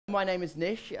My name is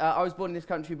Nish. I was born in this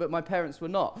country, but my parents were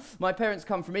not. My parents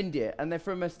come from India, and they're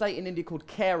from a state in India called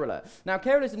Kerala. Now,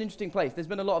 Kerala is an interesting place. There's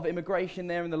been a lot of immigration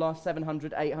there in the last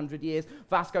 700, 800 years.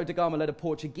 Vasco da Gama led a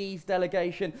Portuguese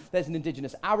delegation. There's an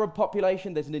indigenous Arab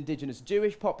population. There's an indigenous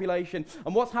Jewish population.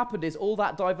 And what's happened is all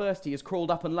that diversity has crawled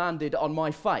up and landed on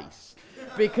my face.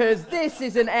 Because this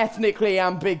is an ethnically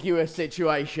ambiguous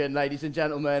situation, ladies and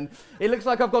gentlemen. It looks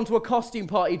like I've gone to a costume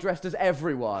party dressed as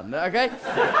everyone, okay?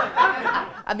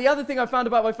 And the other thing I found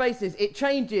about my face is it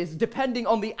changes depending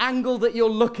on the angle that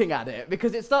you're looking at it.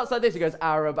 Because it starts like this, it goes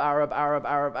Arab, Arab, Arab,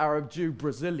 Arab, Arab, Jew,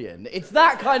 Brazilian. It's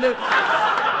that kind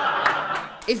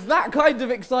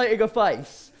of exciting a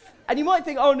face. And you might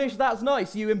think, oh, Nish, that's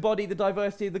nice. You embody the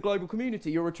diversity of the global community.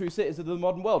 You're a true citizen of the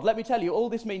modern world. Let me tell you, all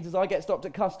this means is I get stopped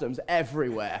at customs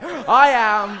everywhere. I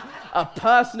am a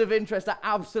person of interest to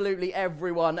absolutely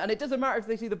everyone. And it doesn't matter if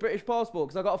they see the British passport,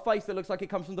 because I've got a face that looks like it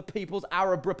comes from the People's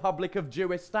Arab Republic of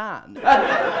Jewistan.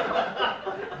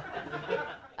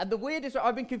 And the weirdest,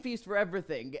 I've been confused for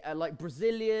everything, like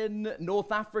Brazilian,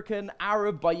 North African,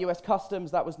 Arab by US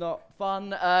customs. That was not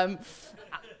fun.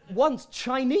 Once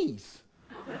Chinese.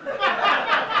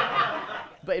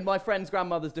 But in my friend's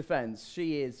grandmother's defense,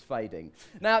 she is fading.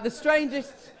 Now, the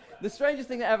strangest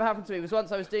thing that ever happened to me was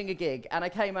once I was doing a gig, and I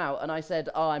came out and I said,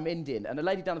 oh, I'm Indian. And a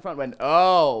lady down the front went,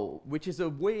 oh, which is a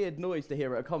weird noise to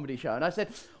hear at a comedy show. And I said,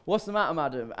 what's the matter,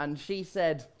 madam? And she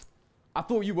said, I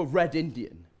thought you were Red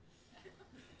Indian.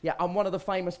 Yeah, I'm one of the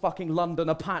famous fucking London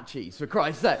Apaches, for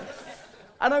Christ's sake.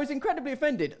 And I was incredibly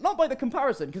offended, not by the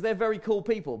comparison, because they're very cool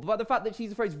people, but by the fact that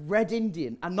she's the phrase Red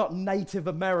Indian and not Native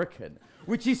American,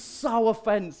 which is so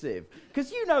offensive.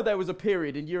 Because you know there was a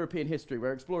period in European history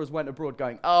where explorers went abroad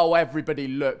going, oh, everybody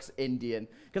looks Indian.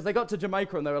 Because they got to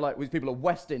Jamaica and they were like, these people are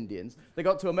West Indians. They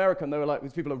got to America and they were like,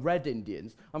 these people are Red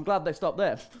Indians. I'm glad they stopped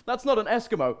there. That's not an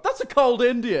Eskimo, that's a cold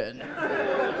Indian.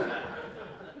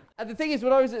 And the thing is,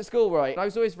 when I was at school, right, I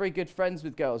was always very good friends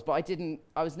with girls, but I didn't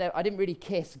really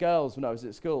kiss girls when I was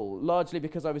at school, largely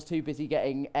because I was too busy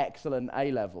getting excellent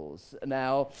A-levels.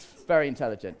 Now, very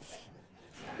intelligent.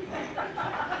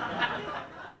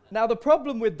 Now, the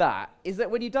problem with that is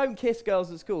that when you don't kiss girls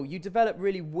at school, you develop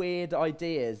really weird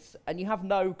ideas, and you have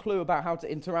no clue about how to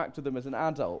interact with them as an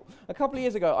adult. A couple of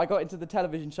years ago, I got into the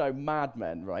television show Mad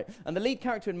Men, right? And the lead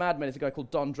character in Mad Men is a guy called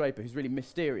Don Draper, who's really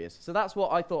mysterious. So that's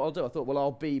what I thought I'll do. I thought, well,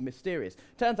 I'll be mysterious.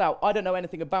 Turns out, I don't know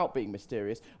anything about being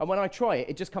mysterious, and when I try it,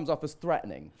 it just comes off as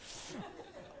threatening.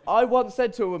 I once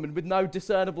said to a woman with no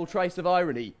discernible trace of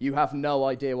irony, you have no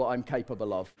idea what I'm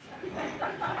capable of.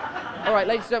 All right,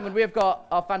 ladies and gentlemen, we have got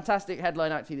our fantastic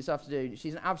headline act for you this afternoon.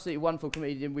 She's an absolutely wonderful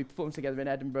comedian. We performed together in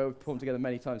Edinburgh. We've performed together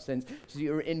many times since.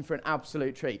 You're in for an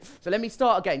absolute treat. So let me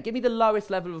start again. Give me the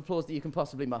lowest level of applause that you can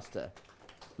possibly muster.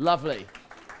 Lovely.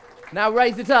 Now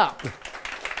raise it up.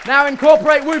 Now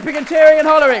incorporate whooping and cheering and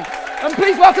hollering. And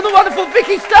please welcome the wonderful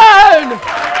Vikki Stone!